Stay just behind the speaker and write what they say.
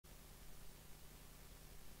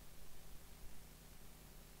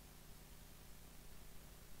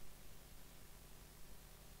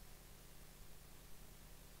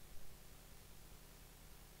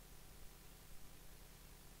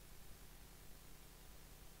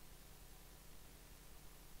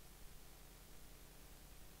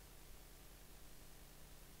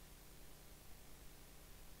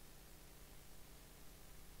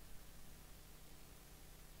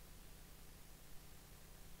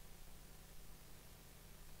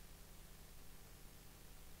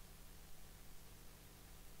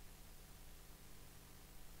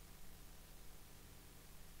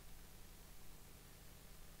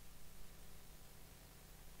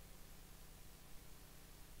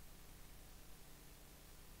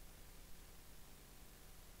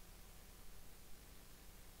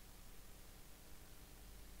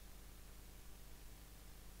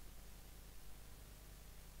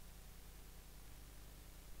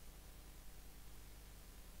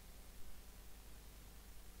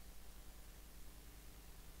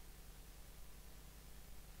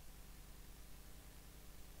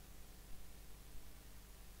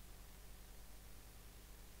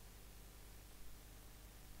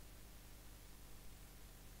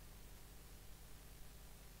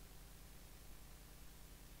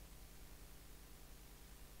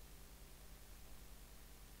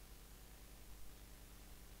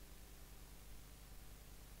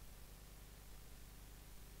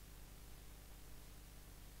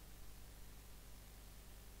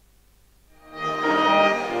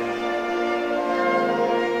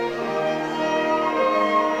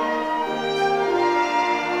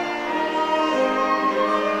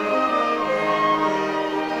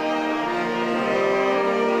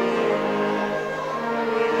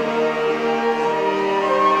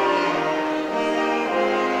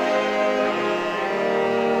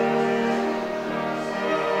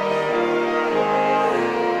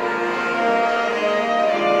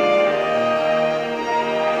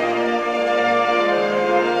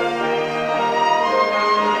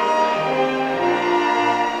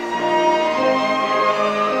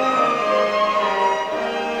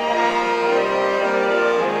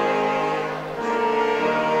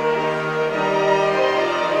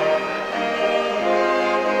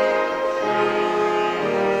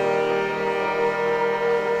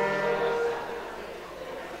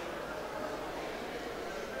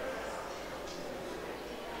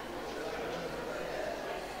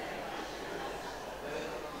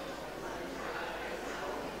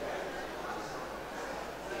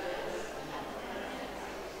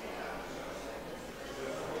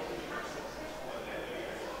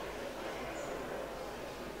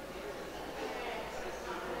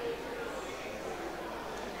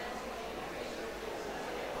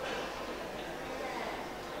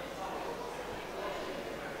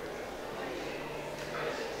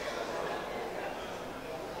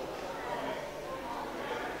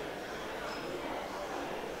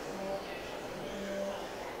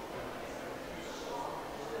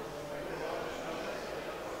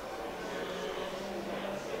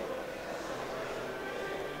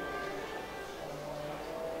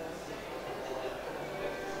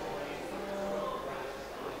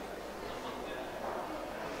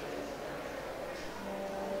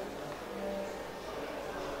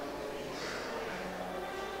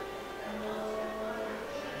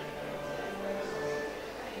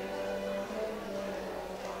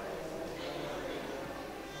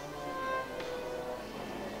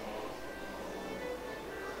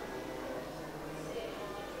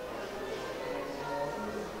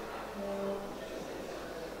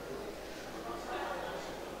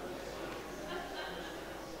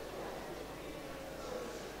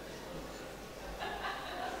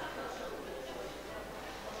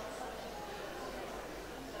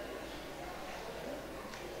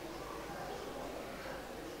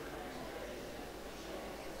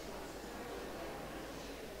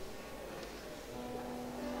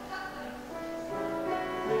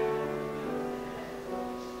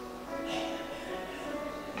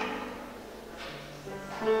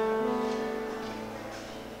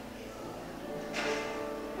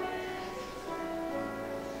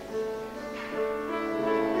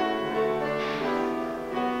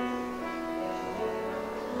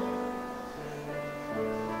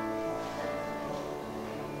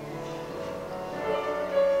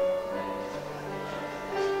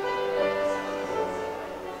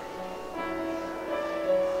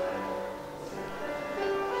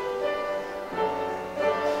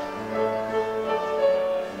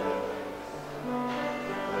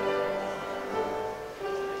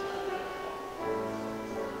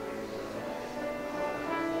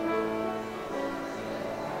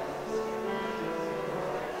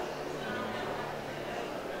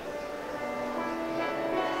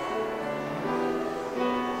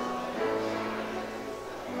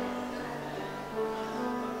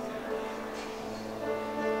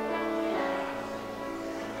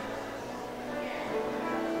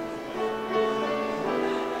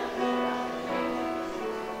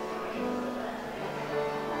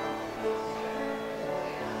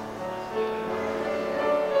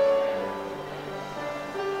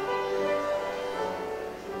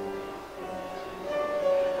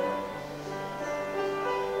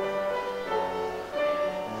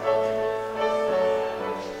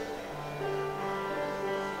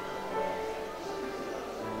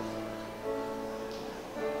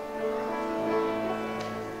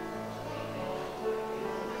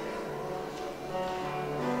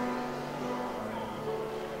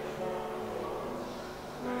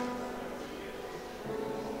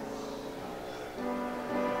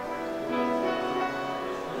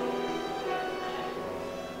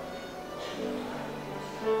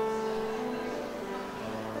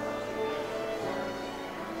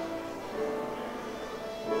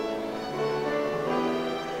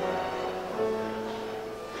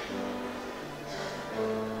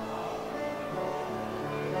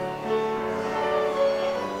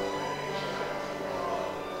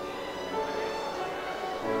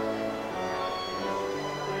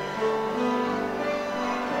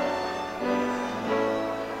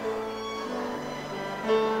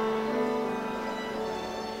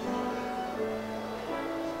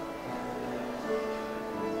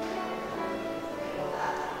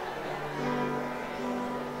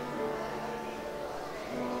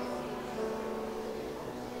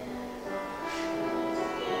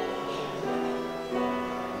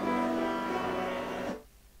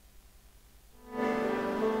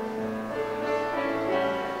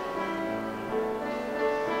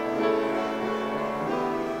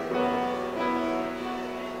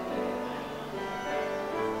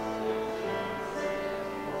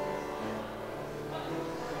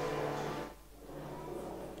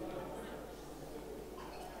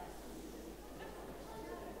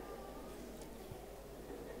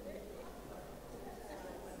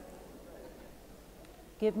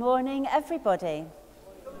Good morning, everybody.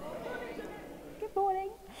 Good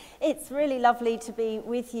morning. It's really lovely to be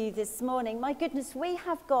with you this morning. My goodness, we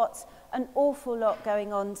have got an awful lot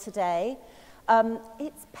going on today.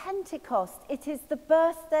 It's Pentecost. It is the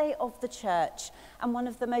birthday of the church and one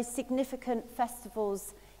of the most significant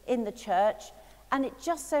festivals in the church. And it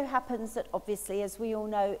just so happens that, obviously, as we all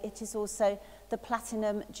know, it is also the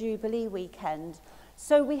Platinum Jubilee weekend.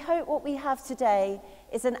 So we hope what we have today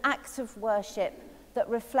is an act of worship that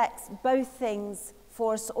reflects both things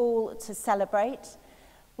for us all to celebrate.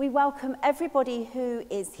 We welcome everybody who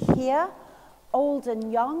is here, old and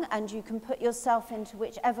young, and you can put yourself into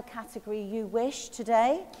whichever category you wish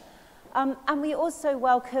today. And we also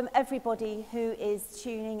welcome everybody who is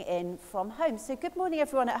tuning in from home. So good morning,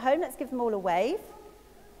 everyone at home. Let's give them all a wave.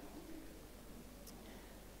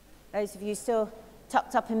 Those of you still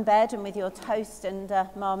tucked up in bed and with your toast and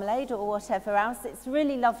marmalade or whatever else, it's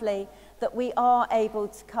really lovely that we are able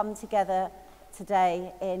to come together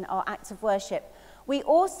today in our act of worship. We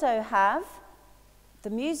also have the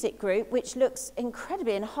music group, which looks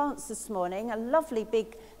incredibly enhanced this morning. A lovely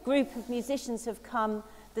big group of musicians have come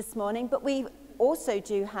this morning, but we also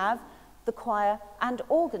do have the choir and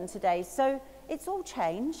organ today. So it's all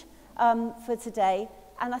change for today,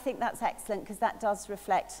 and I think that's excellent because that does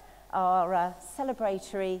reflect our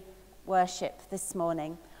celebratory worship this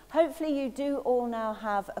morning. Hopefully you do all now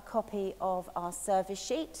have a copy of our service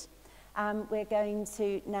sheet. We're going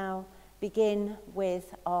to now begin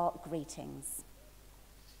with our greetings.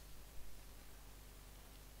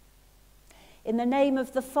 In the name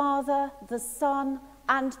of the Father, the Son,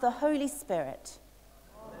 and the Holy Spirit.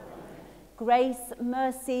 Amen. Grace,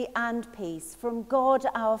 mercy, and peace from God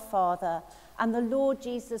our Father and the Lord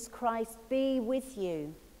Jesus Christ be with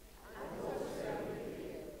you.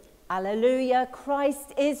 Alleluia,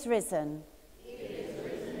 Christ is risen. He is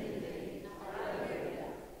risen indeed. Alleluia.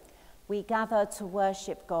 We gather to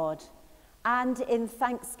worship God and in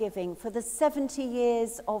thanksgiving for the 70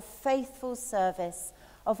 years of faithful service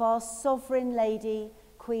of our Sovereign Lady,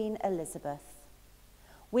 Queen Elizabeth.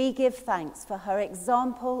 We give thanks for her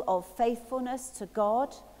example of faithfulness to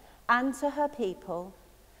God and to her people,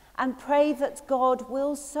 and pray that God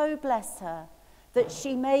will so bless her that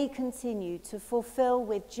she may continue to fulfill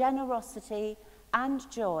with generosity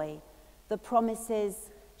and joy the promises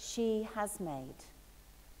she has made.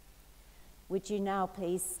 Would you now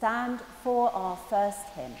please stand for our first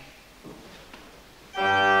hymn?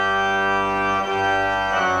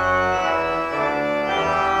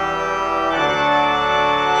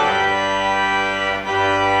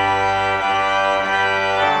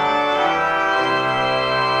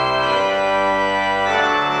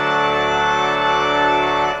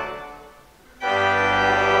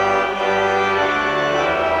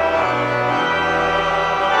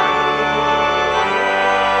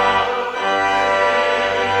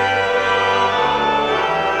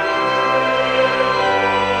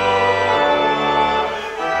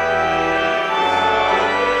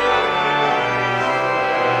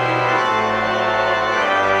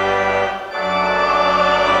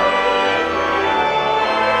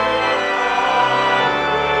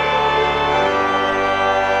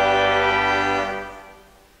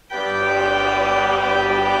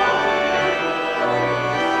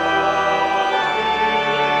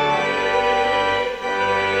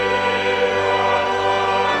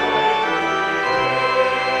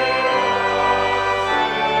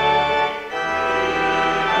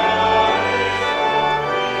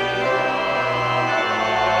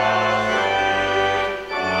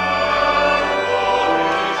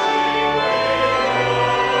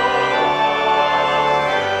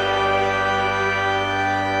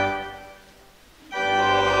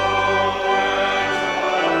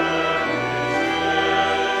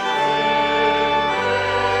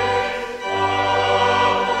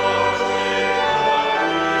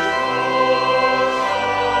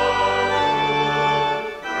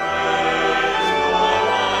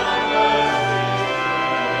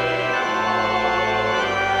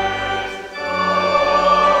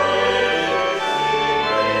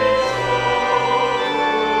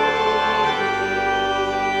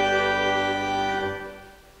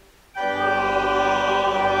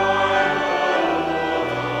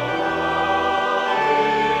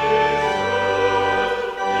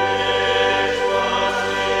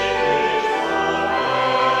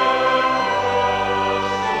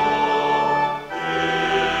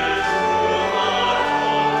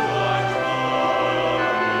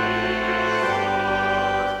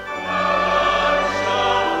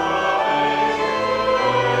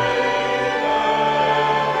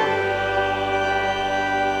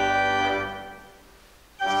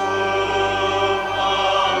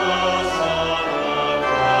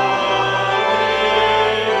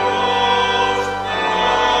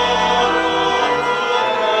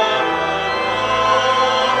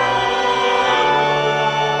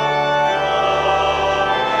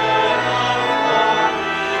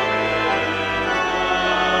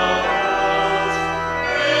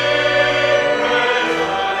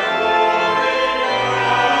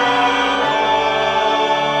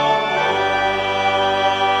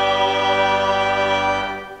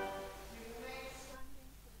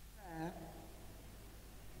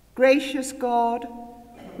 Gracious God,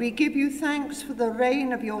 we give you thanks for the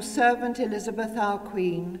reign of your servant Elizabeth, our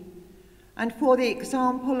Queen, and for the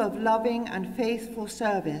example of loving and faithful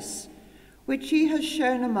service which she has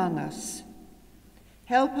shown among us.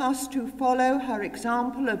 Help us to follow her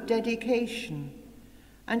example of dedication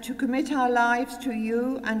and to commit our lives to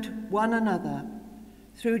you and to one another,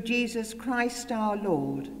 through Jesus Christ our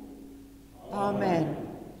Lord. Amen.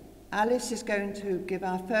 Alice is going to give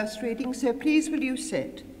our first reading, so please will you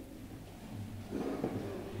sit.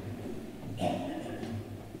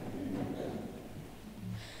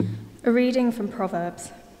 A reading from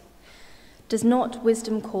Proverbs. Does not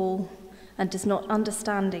wisdom call, and does not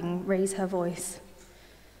understanding raise her voice?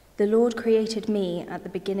 The Lord created me at the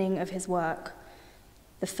beginning of his work,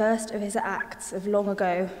 the first of his acts of long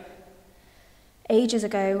ago. Ages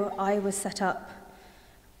ago I was set up,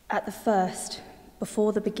 at the first,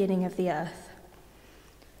 before the beginning of the earth.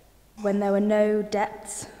 When there were no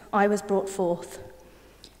depths, I was brought forth,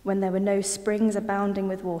 when there were no springs abounding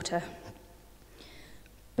with water.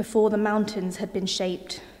 Before the mountains had been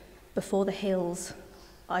shaped, before the hills,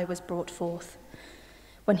 I was brought forth,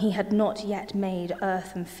 when he had not yet made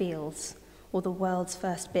earth and fields, or the world's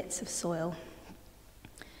first bits of soil.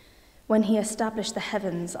 When he established the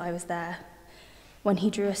heavens, I was there, when he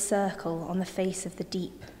drew a circle on the face of the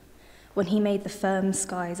deep, when he made the firm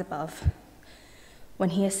skies above,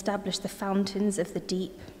 when he established the fountains of the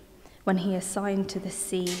deep, when he assigned to the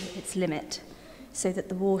sea its limit, so that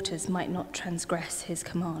the waters might not transgress his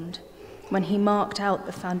command, when he marked out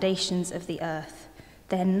the foundations of the earth,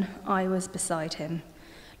 then I was beside him,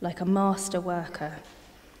 like a master worker,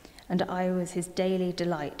 and I was his daily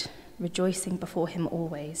delight, rejoicing before him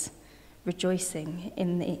always, rejoicing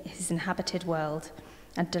in his inhabited world,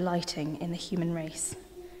 and delighting in the human race.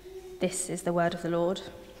 This is the word of the Lord.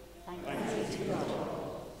 Thanks be to God.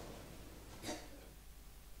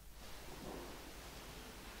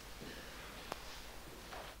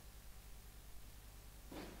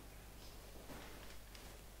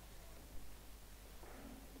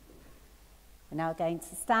 We're now going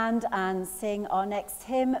to stand and sing our next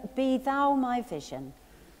hymn, Be Thou My Vision.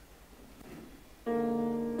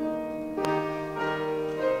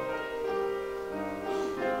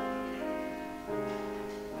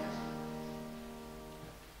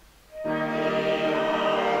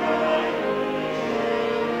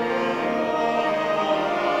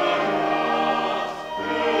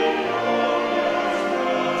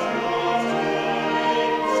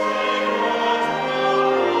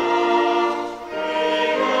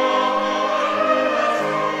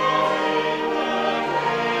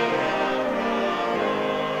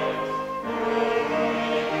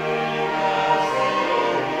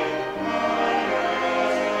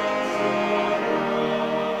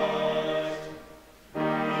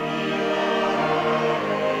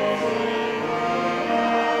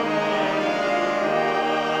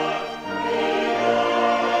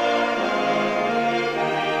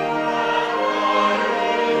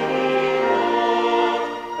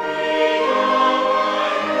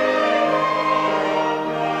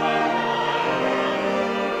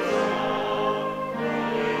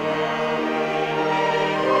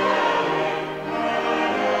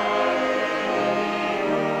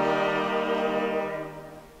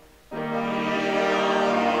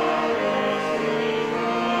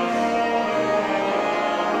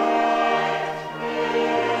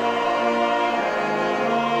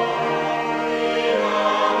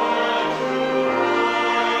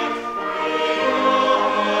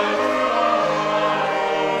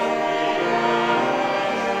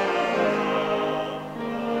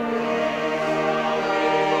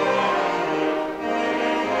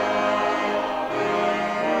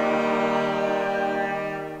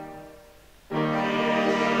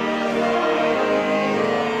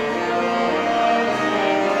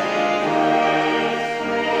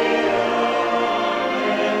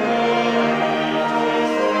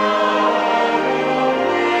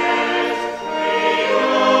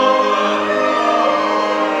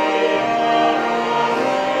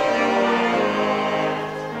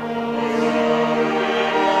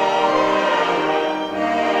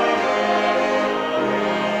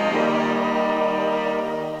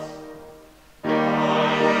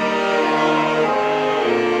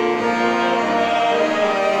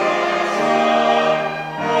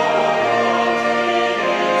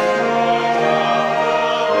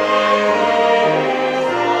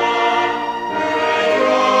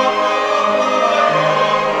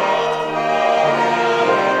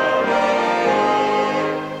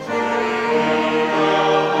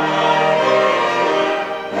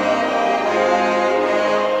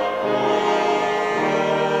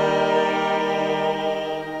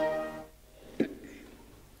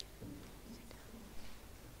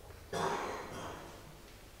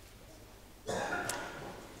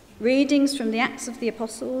 Readings from the Acts of the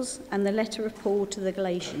Apostles and the letter of Paul to the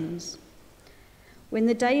Galatians. When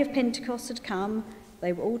the day of Pentecost had come,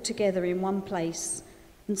 they were all together in one place,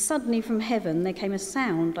 and suddenly from heaven there came a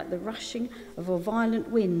sound like the rushing of a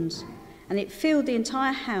violent wind, and it filled the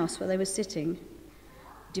entire house where they were sitting.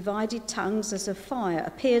 Divided tongues as of fire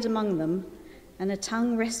appeared among them, and a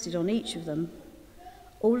tongue rested on each of them.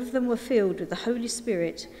 All of them were filled with the Holy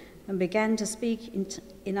Spirit and began to speak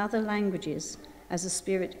in other languages as the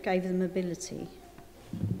Spirit gave them ability.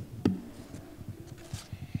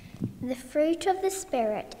 The fruit of the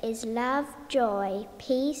Spirit is love, joy,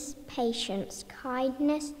 peace, patience,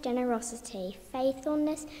 kindness, generosity,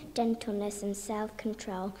 faithfulness, gentleness, and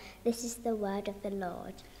self-control. This is the word of the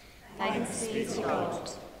Lord. Thanks be to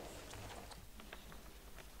God.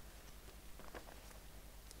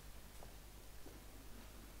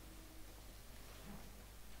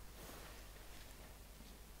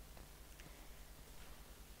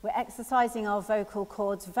 We're exercising our vocal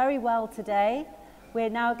cords very well today. We're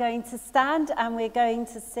now going to stand and we're going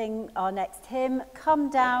to sing our next hymn, Come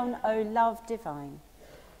Down, O Love Divine.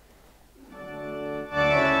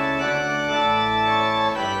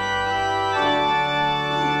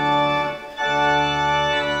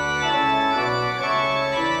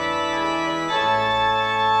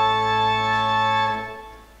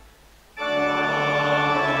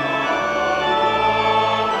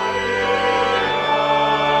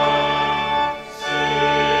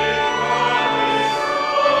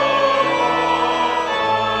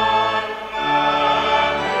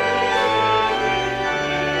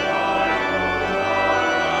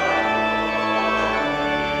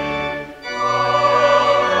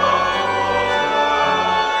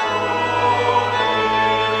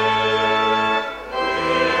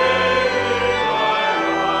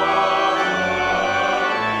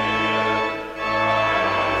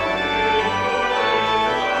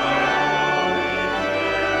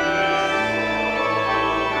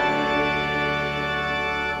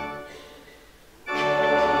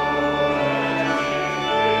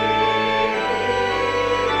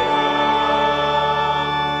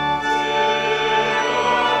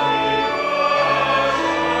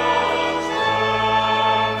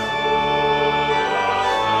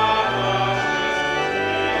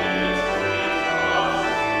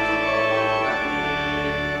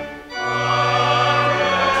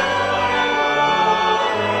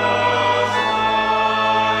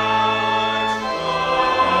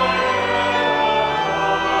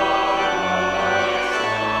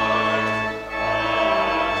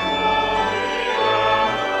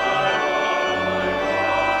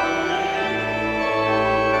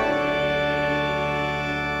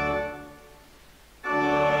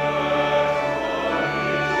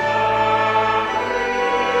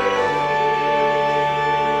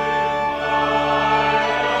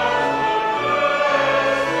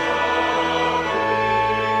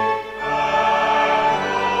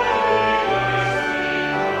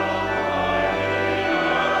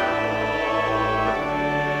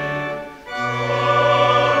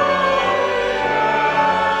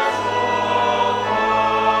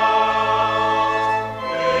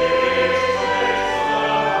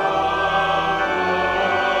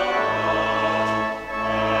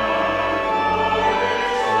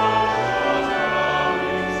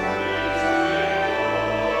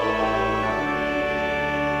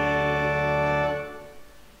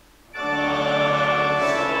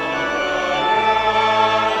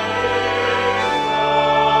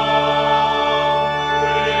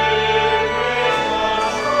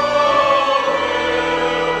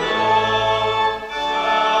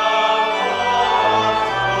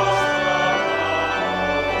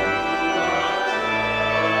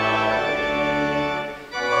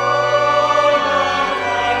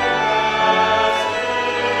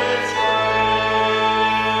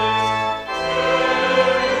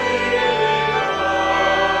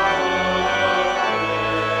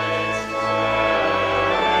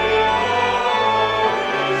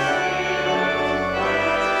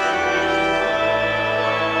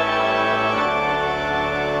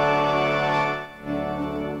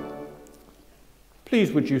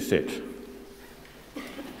 Please, would you sit?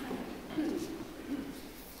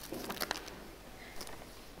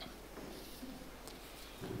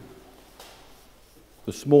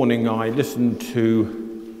 This morning I listened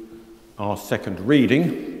to our second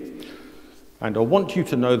reading, and I want you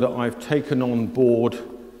to know that I've taken on board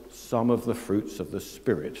some of the fruits of the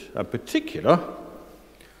Spirit, in particular,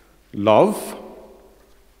 love,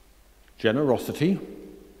 generosity,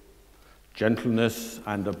 gentleness,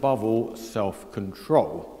 and above all,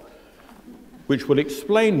 self-control, which will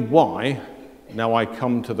explain why, now I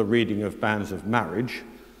come to the reading of banns of marriage,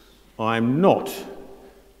 I'm not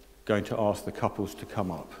going to ask the couples to come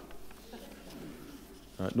up.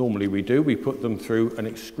 Normally we do. We put them through an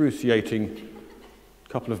excruciating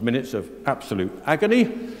couple of minutes of absolute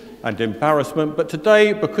agony and embarrassment, but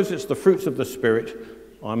today, because it's the fruits of the Spirit,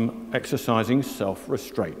 I'm exercising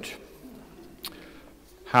self-restraint.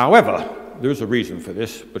 However, there is a reason for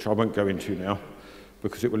this, which I won't go into now,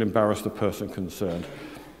 because it will embarrass the person concerned.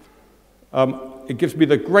 It gives me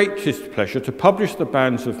the greatest pleasure to publish the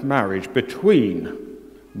banns of marriage between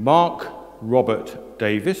Mark Robert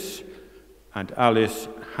Davis and Alice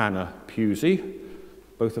Hannah Pusey,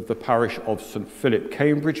 both of the parish of St Philip,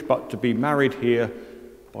 Cambridge, but to be married here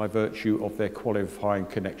by virtue of their qualifying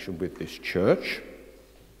connection with this church,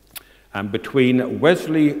 and between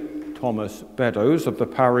Wesley Thomas Beddoes of the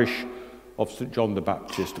parish of St John the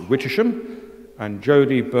Baptist, Wittersham, and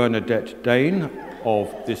Jodie Bernadette Dane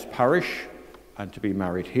of this parish, and to be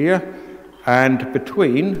married here, and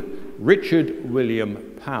between Richard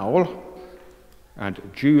William Powell and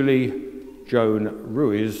Julie Joan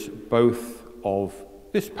Ruiz, both of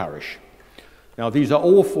this parish. Now, these are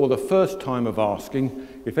all for the first time of asking.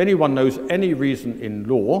 If anyone knows any reason in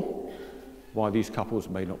law why these couples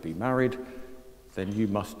may not be married, then you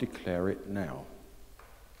must declare it now.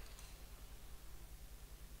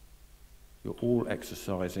 You're all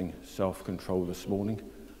exercising self-control this morning.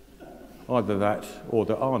 Either that or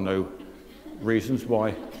there are no reasons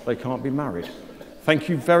why they can't be married. Thank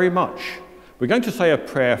you very much. We're going to say a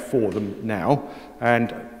prayer for them now,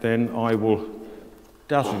 and then I will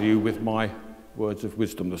dazzle you with my words of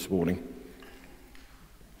wisdom this morning.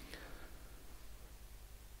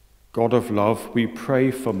 God of love, we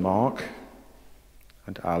pray for Mark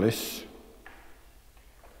and Alice,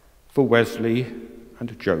 for Wesley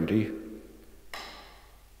and Jodie,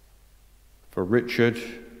 for Richard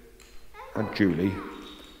and Julie.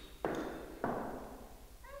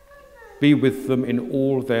 Be with them in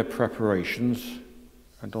all their preparations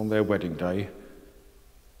and on their wedding day,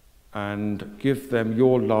 and give them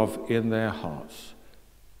your love in their hearts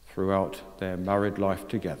throughout their married life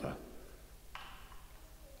together.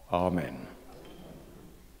 Amen.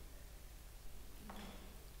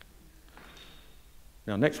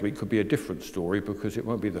 Now, next week could be a different story because it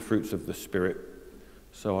won't be the fruits of the Spirit,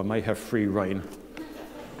 so I may have free rein.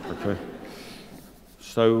 Okay.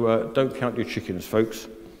 So don't count your chickens, folks.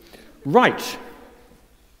 Right.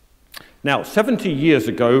 Now, 70 years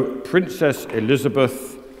ago, Princess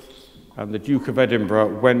Elizabeth and the Duke of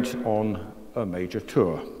Edinburgh went on a major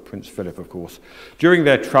tour. Prince Philip, of course. During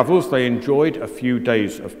their travels, they enjoyed a few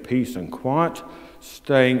days of peace and quiet,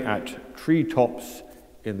 staying at treetops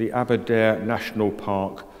in the Aberdare National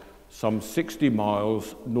Park, some 60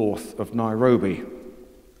 miles north of Nairobi.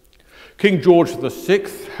 King George VI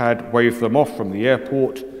had waved them off from the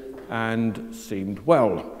airport and seemed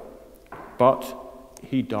well, but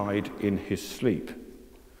he died in his sleep,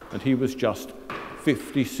 and he was just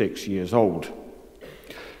 56 years old.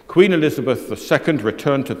 Queen Elizabeth II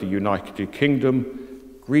returned to the United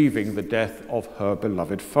Kingdom, grieving the death of her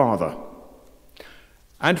beloved father.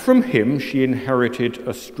 And from him she inherited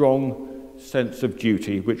a strong sense of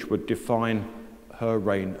duty which would define her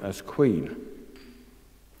reign as queen.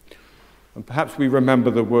 And perhaps we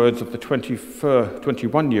remember the words of the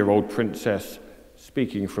 21-year-old princess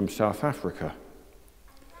speaking from South Africa.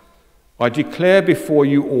 I declare before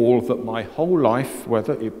you all that my whole life,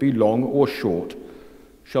 whether it be long or short,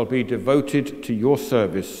 shall be devoted to your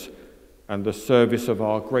service and the service of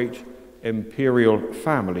our great imperial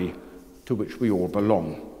family to which we all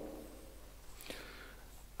belong.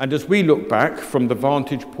 And as we look back from the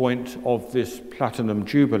vantage point of this Platinum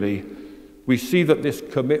Jubilee, we see that this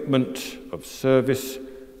commitment of service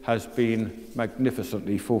has been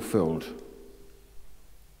magnificently fulfilled.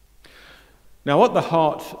 Now, at the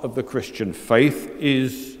heart of the Christian faith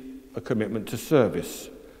is a commitment to service.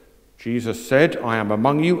 Jesus said, I am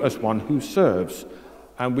among you as one who serves,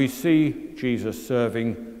 and we see Jesus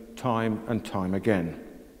serving time and time again.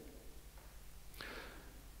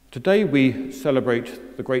 Today we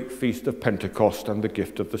celebrate the great feast of Pentecost and the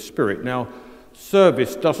gift of the Spirit. Now,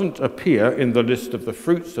 service doesn't appear in the list of the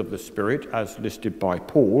fruits of the Spirit as listed by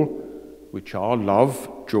Paul, which are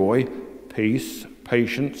love, joy, peace,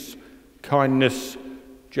 patience, kindness,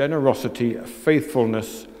 generosity,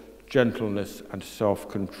 faithfulness, gentleness, and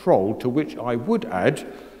self-control, to which I would add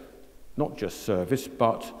not just service,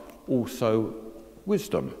 but also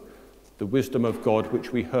wisdom, the wisdom of God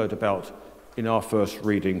which we heard about in our first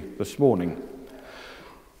reading this morning.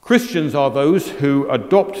 Christians are those who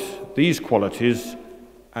adopt these qualities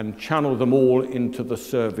and channel them all into the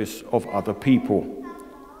service of other people,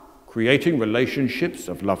 creating relationships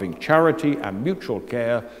of loving charity and mutual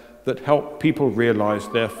care that help people realise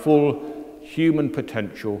their full human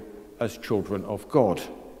potential as children of God.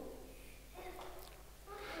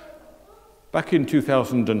 Back in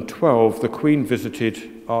 2012, the Queen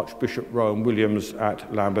visited Archbishop Rowan Williams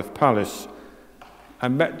at Lambeth Palace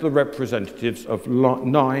and met the representatives of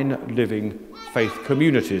 9 living faith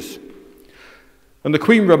communities. And the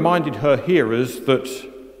Queen reminded her hearers that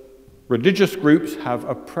religious groups have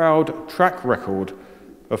a proud track record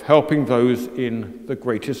of helping those in the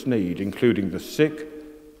greatest need, including the sick,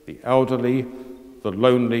 the elderly, the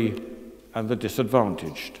lonely, and the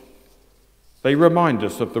disadvantaged. They remind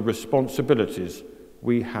us of the responsibilities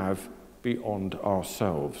we have beyond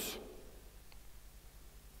ourselves.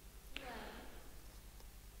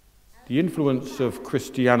 The influence of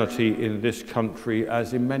Christianity in this country,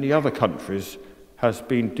 as in many other countries, has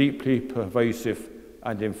been deeply pervasive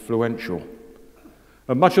and influential.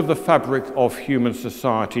 And much of the fabric of human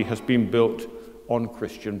society has been built on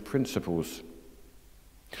Christian principles.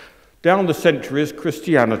 Down the centuries,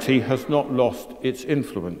 Christianity has not lost its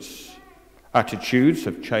influence. Attitudes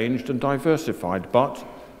have changed and diversified, but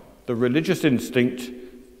the religious instinct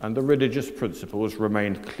and the religious principles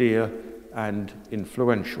remain clear and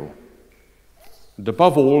influential. And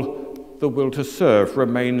above all, the will to serve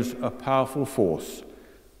remains a powerful force,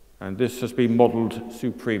 and this has been modelled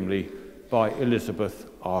supremely by Elizabeth,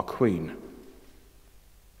 our Queen.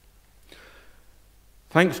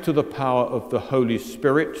 Thanks to the power of the Holy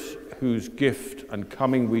Spirit, whose gift and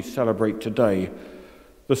coming we celebrate today,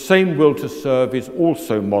 the same will to serve is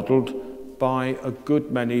also modelled by a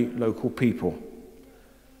good many local people.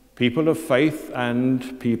 People of faith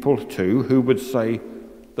and people, too, who would say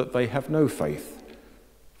that they have no faith,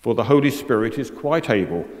 for the Holy Spirit is quite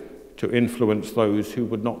able to influence those who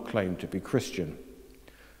would not claim to be Christian.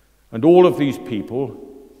 And all of these people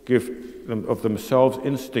give of themselves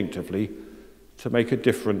instinctively to make a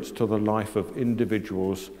difference to the life of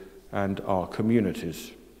individuals and our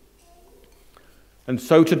communities. And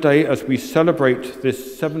so today, as we celebrate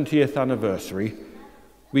this 70th anniversary,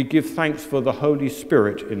 we give thanks for the Holy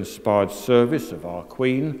Spirit-inspired service of our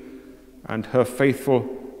Queen and her faithful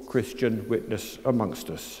Christian witness amongst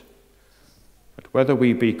us. But whether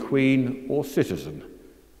we be Queen or citizen,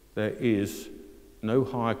 there is no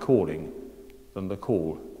higher calling than the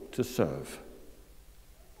call to serve.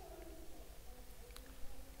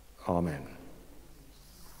 Amen.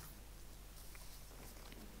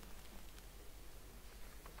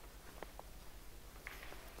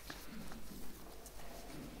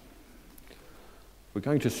 We're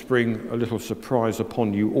going to spring a little surprise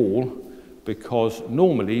upon you all, because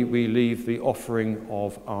normally we leave the offering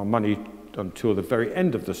of our money until the very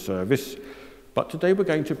end of the service, but today we're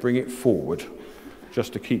going to bring it forward,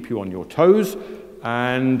 just to keep you on your toes,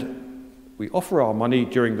 and we offer our money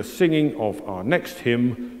during the singing of our next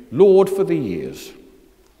hymn, Lord for the Years.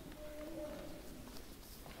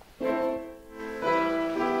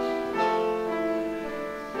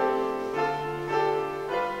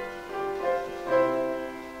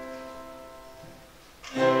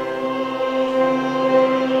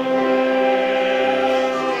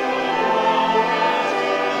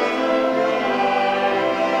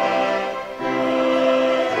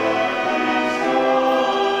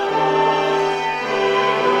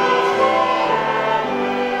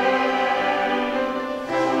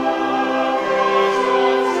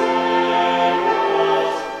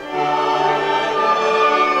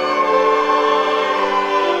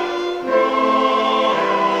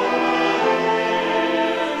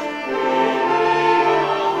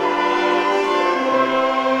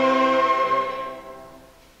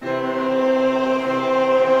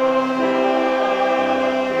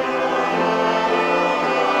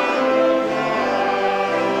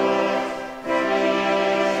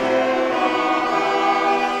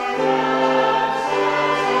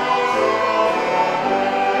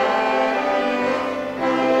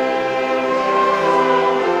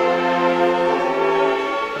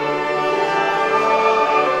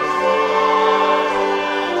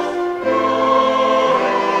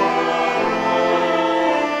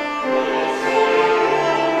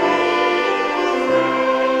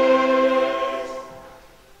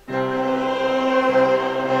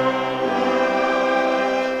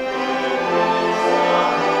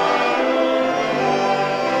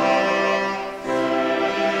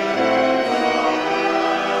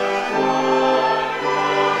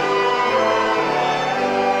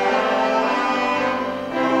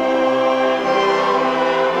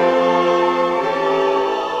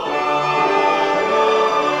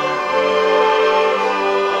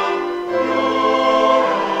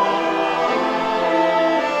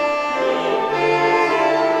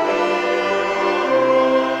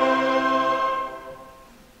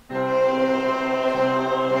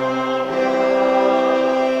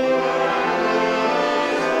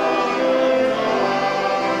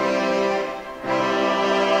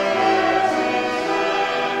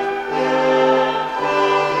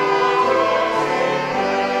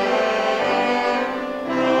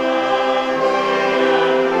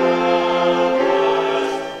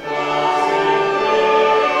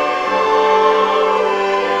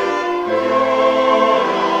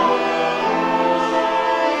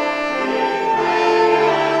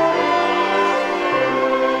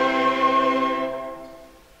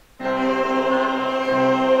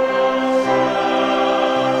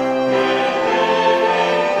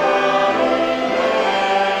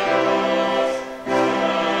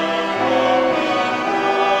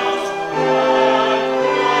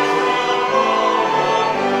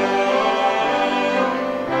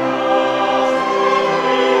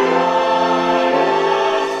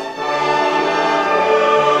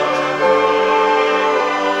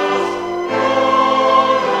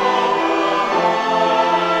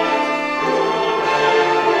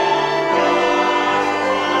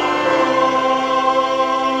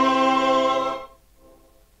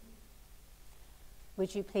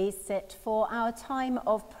 Would you please sit for our time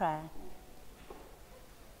of prayer?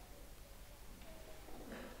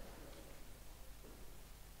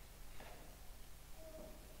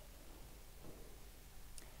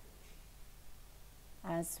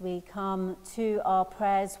 As we come to our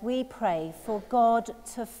prayers, we pray for God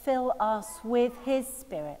to fill us with his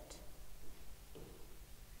Spirit.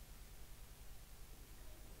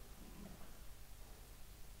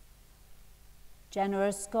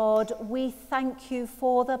 Generous God, we thank you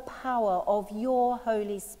for the power of your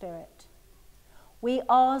Holy Spirit. We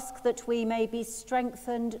ask that we may be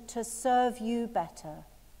strengthened to serve you better.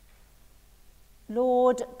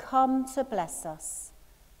 Lord, come to bless us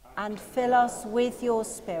and fill us with your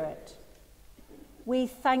Spirit. We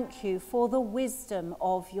thank you for the wisdom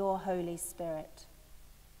of your Holy Spirit.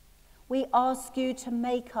 We ask you to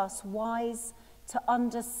make us wise to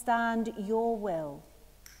understand your will.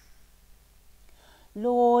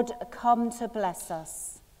 Lord, come to bless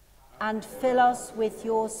us and fill us with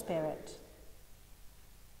your Spirit.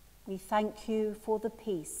 We thank you for the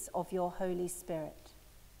peace of your Holy Spirit.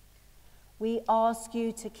 We ask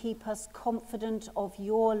you to keep us confident of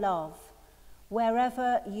your love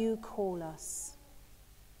wherever you call us.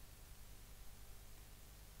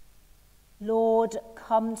 Lord,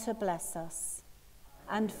 come to bless us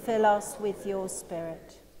and fill us with your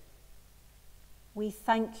Spirit. We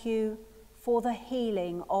thank you for the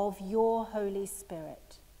healing of your Holy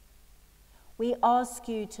Spirit. We ask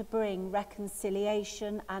you to bring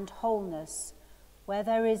reconciliation and wholeness where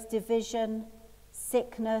there is division,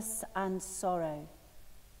 sickness and sorrow.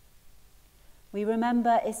 We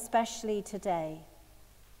remember especially today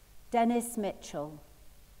Dennis Mitchell,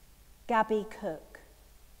 Gabby Cook,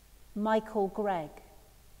 Michael Gregg,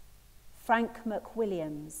 Frank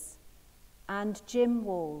McWilliams and Jim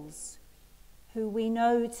Walls, who we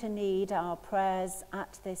know to need our prayers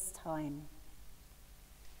at this time.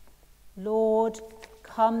 Lord,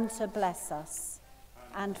 come to bless us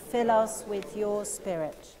and fill us with your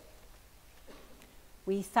Spirit.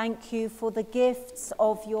 We thank you for the gifts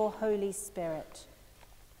of your Holy Spirit.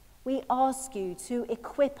 We ask you to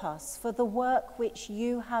equip us for the work which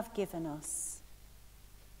you have given us.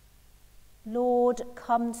 Lord,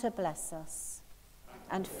 come to bless us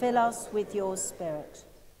and fill us with your Spirit.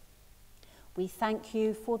 We thank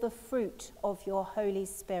you for the fruit of your Holy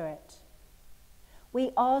Spirit.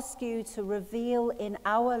 We ask you to reveal in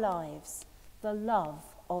our lives the love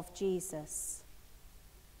of Jesus.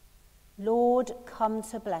 Lord, come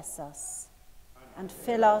to bless us and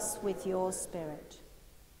fill us with your Spirit.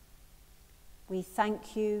 We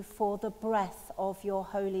thank you for the breath of your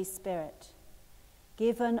Holy Spirit,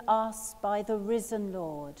 given us by the risen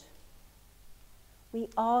Lord. We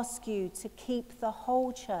ask you to keep the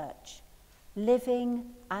whole church, living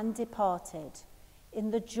and departed,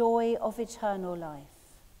 in the joy of eternal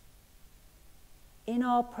life. In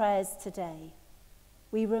our prayers today,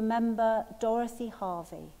 we remember Dorothy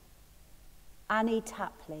Harvey, Annie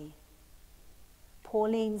Tapley,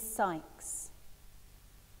 Pauline Sykes,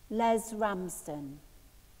 Les Ramsden,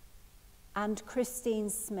 and Christine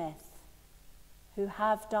Smith, who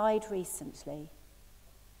have died recently.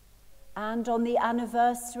 And on the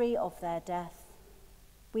anniversary of their death,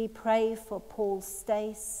 we pray for Paul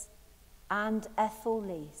Stace and Ethel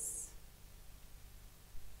Lease.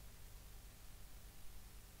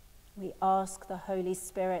 We ask the Holy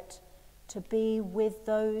Spirit to be with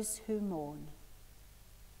those who mourn.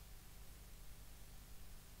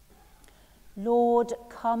 Lord,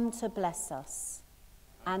 come to bless us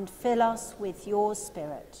and fill us with your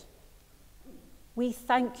Spirit. We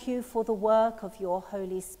thank you for the work of your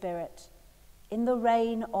Holy Spirit in the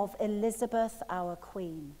reign of Elizabeth, our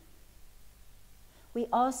Queen. We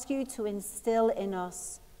ask you to instill in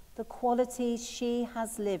us the qualities she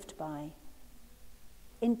has lived by: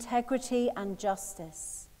 integrity and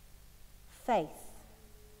justice, faith,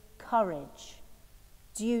 courage,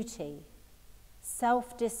 duty,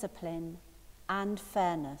 self-discipline, and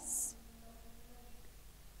fairness.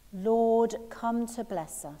 Lord, come to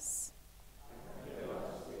bless us.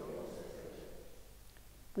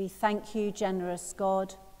 We thank you, generous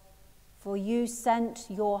God, for you sent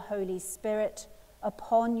your Holy Spirit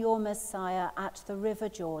upon your Messiah at the River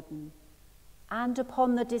Jordan and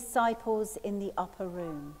upon the disciples in the upper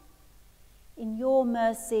room. In your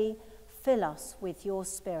mercy, fill us with your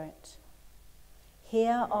Spirit.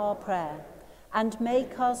 Hear our prayer and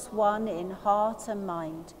make us one in heart and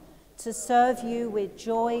mind to serve you with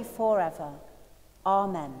joy forever.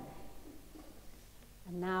 Amen.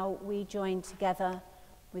 And now we join together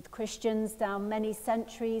with Christians down many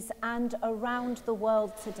centuries and around the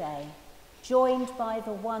world today, joined by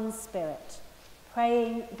the one Spirit,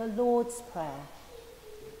 praying the Lord's Prayer.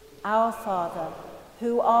 Our Father,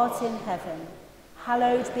 who art in heaven,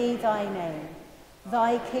 hallowed be thy name.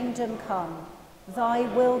 Thy kingdom come, thy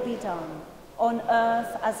will be done, on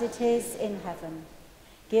earth as it is in heaven.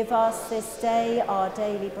 Give us this day our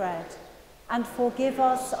daily bread, and forgive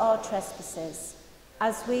us our trespasses,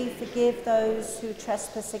 as we forgive those who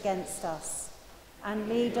trespass against us. And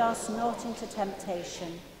lead us not into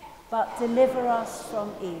temptation, but deliver us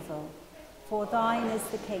from evil. For thine is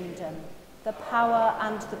the kingdom, the power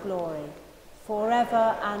and the glory,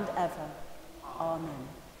 forever and ever. Amen.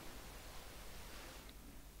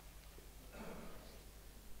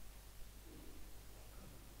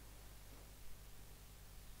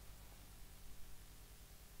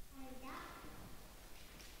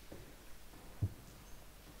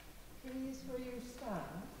 Please will you stand?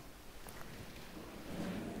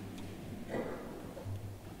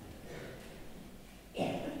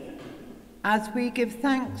 As we give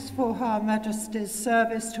thanks for Her Majesty's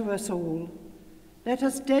service to us all, let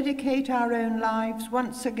us dedicate our own lives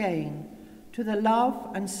once again to the love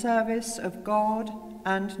and service of God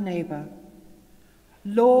and neighbour.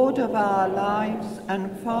 Lord of our lives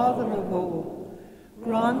and Father of all,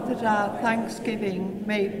 grant that our thanksgiving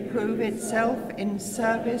may prove itself in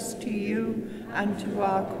service to you and to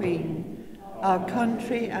our Queen, our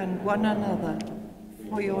country and one another,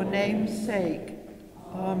 for your name's sake.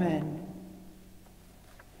 Amen.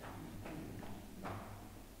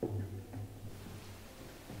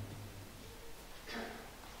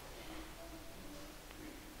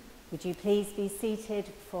 Would you please be seated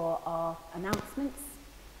for our announcements?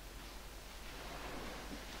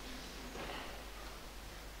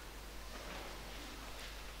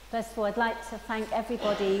 First of all, I'd like to thank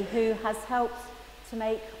everybody who has helped to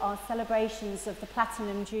make our celebrations of the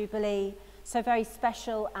Platinum Jubilee so very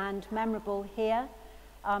special and memorable here.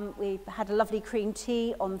 We had a lovely cream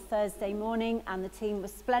tea on Thursday morning and the team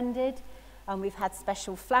was splendid. We've had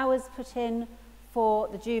special flowers put in for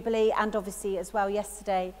the Jubilee, and obviously as well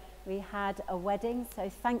yesterday we had a wedding, so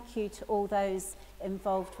thank you to all those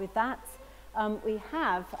involved with that. We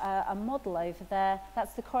have a model over there,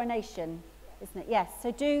 that's the coronation, isn't it? Yes,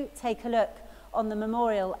 so do take a look on the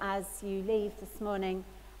memorial as you leave this morning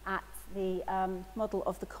at the model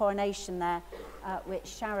of the coronation there, which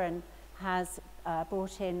Sharon has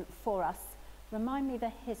brought in for us. Remind me the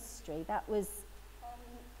history. That was...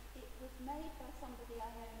 it was made by somebody I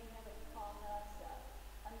only know as Carl Mercer,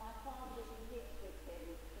 and my father lived with him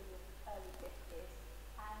in the early 50s,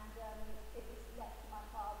 and it was left to my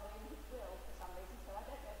father in his will for some reason, so I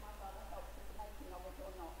don't know if my father helped with the making of it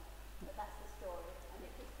or not, but that's the story, and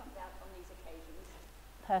it just comes out on these occasions.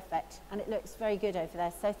 Perfect, and it looks very good over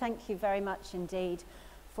there, so thank you very much indeed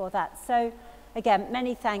for that. So again,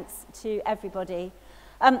 many thanks to everybody.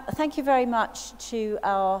 Thank you very much to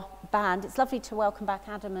our band. It's lovely to welcome back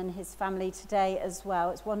Adam and his family today as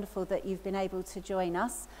well. It's wonderful that you've been able to join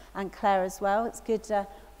us, and Claire as well. It's good.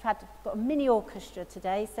 We've got a mini orchestra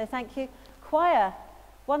today, so thank you. Choir,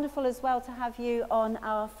 wonderful as well to have you on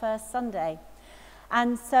our first Sunday.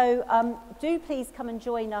 And so do please come and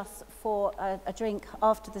join us for a drink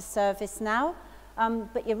after the service now.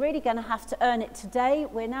 But you're really going to have to earn it today.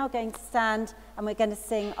 We're now going to stand and we're going to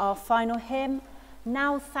sing our final hymn,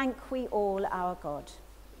 Now Thank We All Our God.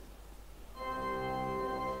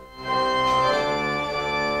 Oh,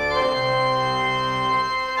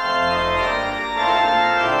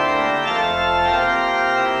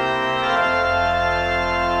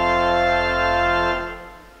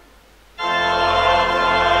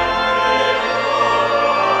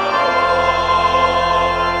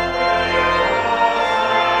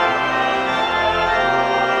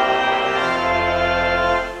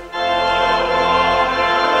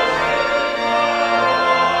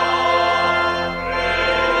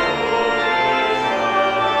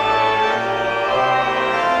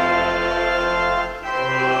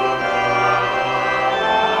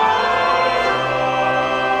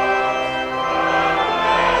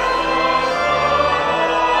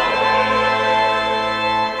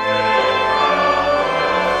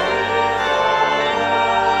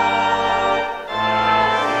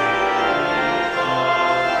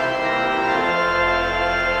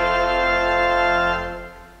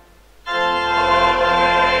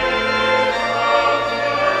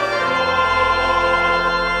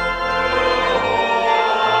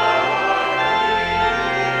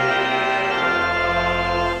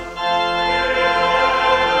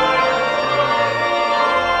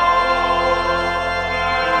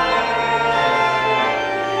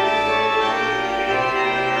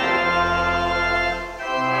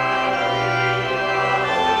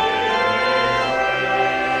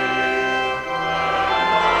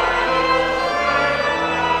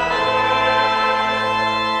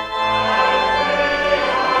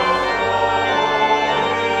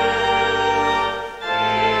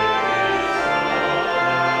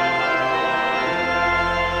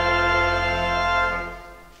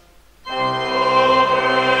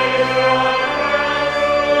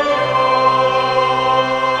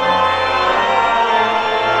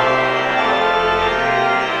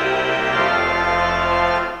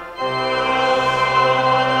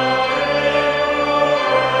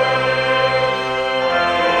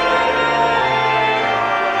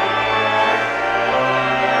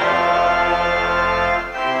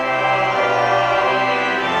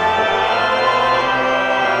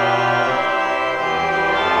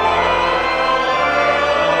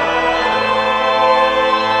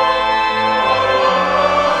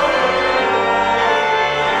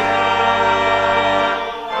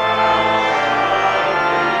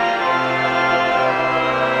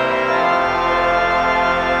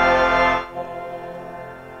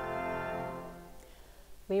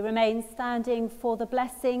 standing for the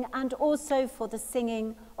blessing and also for the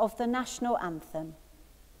singing of the national anthem.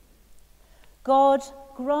 God,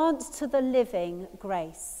 grant to the living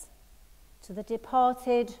grace, to the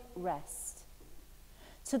departed rest,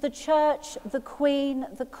 to the Church, the Queen,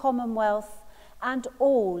 the Commonwealth, and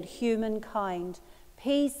all humankind,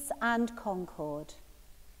 peace and concord,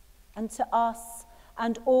 and to us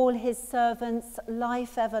and all his servants,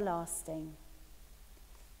 life everlasting.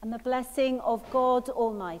 And the blessing of God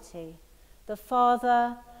Almighty, the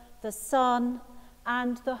Father, the Son,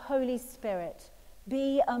 and the Holy Spirit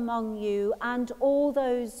be among you and all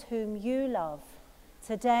those whom you love,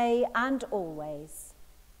 today and always.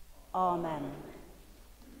 Amen.